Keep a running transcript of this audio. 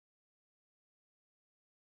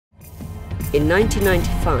In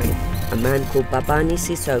 1995, a man called Babani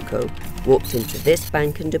Sissoko walked into this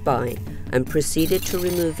bank in Dubai and proceeded to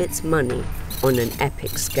remove its money on an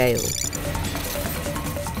epic scale.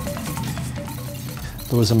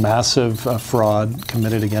 There was a massive fraud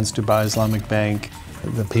committed against Dubai Islamic Bank.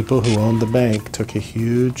 The people who owned the bank took a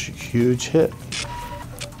huge, huge hit.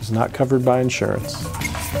 It was not covered by insurance.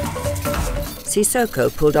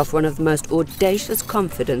 Sissoko pulled off one of the most audacious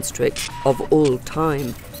confidence tricks of all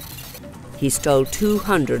time. He stole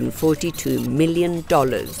 $242 million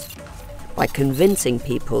by convincing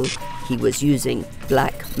people he was using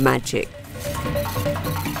black magic.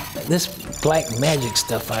 This black magic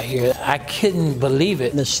stuff I hear, I couldn't believe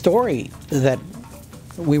it. The story that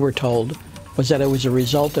we were told was that it was a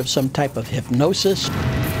result of some type of hypnosis.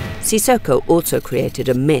 Sissoko also created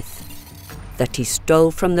a myth that he stole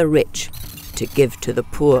from the rich to give to the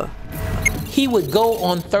poor. He would go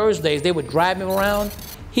on Thursdays, they would drive him around,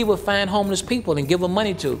 he would find homeless people and give them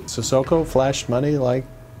money to. Sissoko flashed money like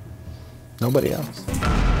nobody else.